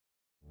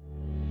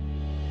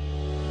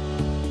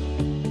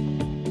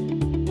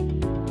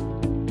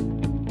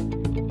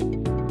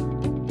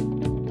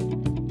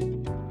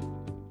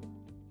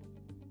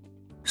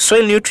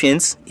soil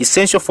nutrients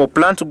essential for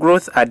plant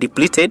growth are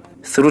depleted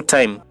through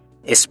time,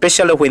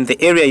 especially when the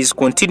area is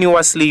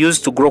continuously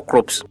used to grow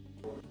crops.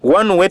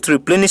 One way to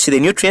replenish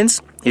the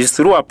nutrients is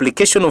through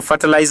application of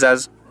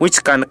fertilizers,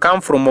 which can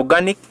come from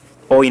organic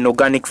or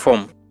inorganic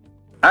form.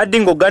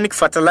 Adding organic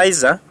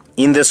fertilizer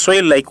in the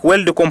soil like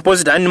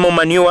well-decomposed animal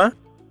manure,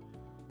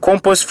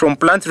 compost from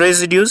plant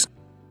residues,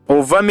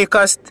 or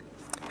vermicast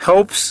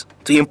helps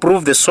to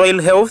improve the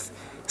soil health,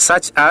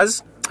 such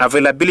as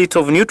availability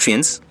of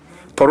nutrients,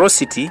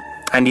 porosity,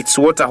 and its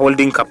water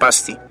holding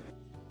capacity.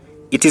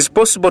 It is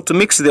possible to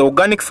mix the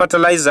organic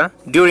fertilizer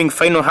during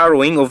final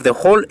harrowing of the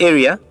whole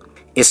area,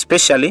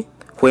 especially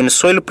when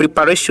soil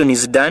preparation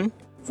is done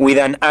with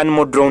an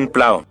animal-drawn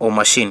plow or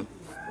machine.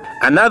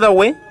 Another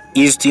way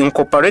is to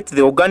incorporate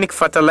the organic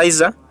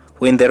fertilizer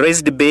when the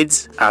raised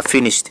beds are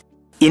finished.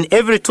 In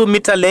every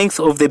 2-meter length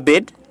of the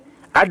bed,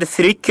 add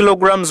 3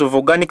 kilograms of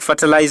organic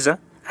fertilizer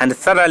and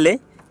thoroughly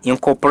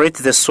incorporate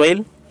the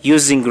soil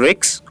using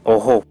rakes or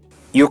hoe.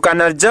 You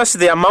can adjust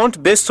the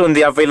amount based on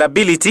the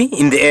availability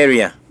in the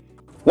area.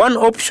 One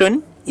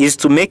option is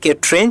to make a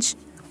trench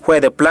where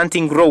the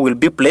planting row will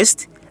be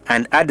placed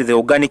and add the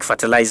organic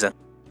fertilizer.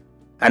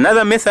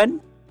 Another method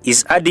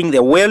is adding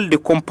the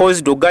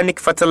well-decomposed organic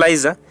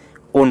fertilizer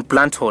on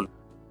plant hole.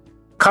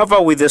 Cover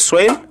with the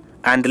soil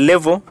and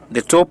level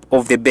the top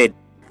of the bed.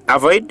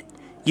 Avoid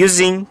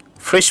using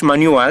fresh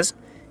manures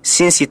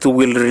since it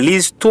will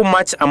release too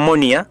much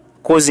ammonia,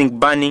 causing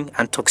burning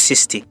and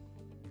toxicity.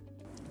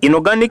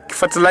 Inorganic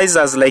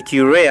fertilizers like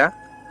urea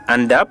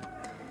and DAP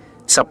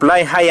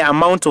supply higher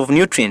amount of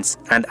nutrients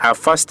and are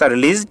faster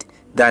released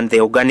than the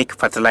organic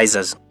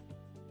fertilizers.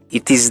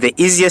 It is the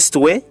easiest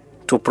way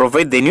to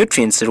provide the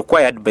nutrients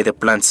required by the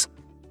plants,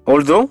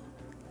 although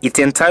it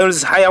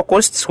entails higher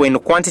costs when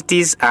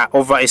quantities are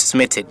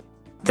overestimated.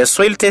 The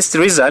soil test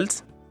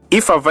result,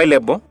 if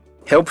available,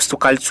 helps to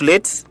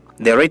calculate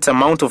the right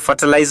amount of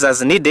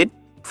fertilizers needed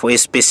for a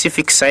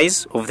specific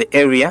size of the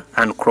area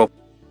and crop.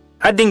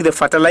 Adding the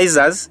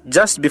fertilizers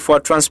just before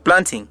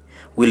transplanting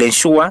will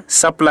ensure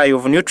supply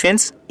of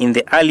nutrients in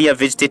the earlier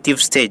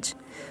vegetative stage,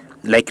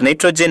 like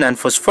nitrogen and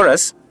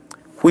phosphorus,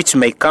 which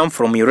may come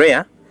from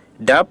urea,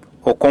 DAP,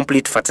 or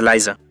complete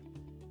fertilizer.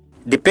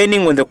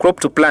 Depending on the crop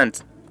to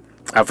plant,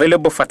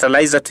 available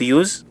fertilizer to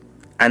use,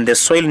 and the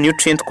soil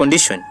nutrient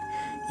condition,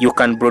 you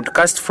can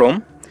broadcast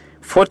from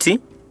 40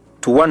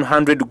 to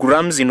 100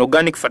 grams in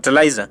organic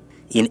fertilizer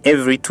in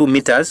every 2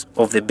 meters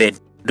of the bed.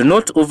 Do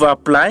not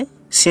over-apply,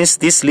 since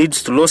this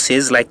leads to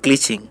losses like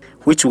leaching,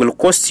 which will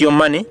cost you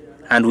money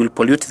and will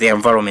pollute the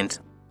environment.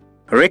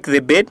 Rake the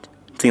bed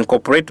to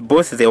incorporate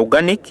both the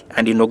organic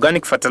and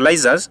inorganic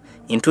fertilizers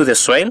into the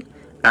soil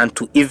and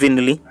to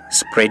evenly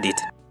spread it.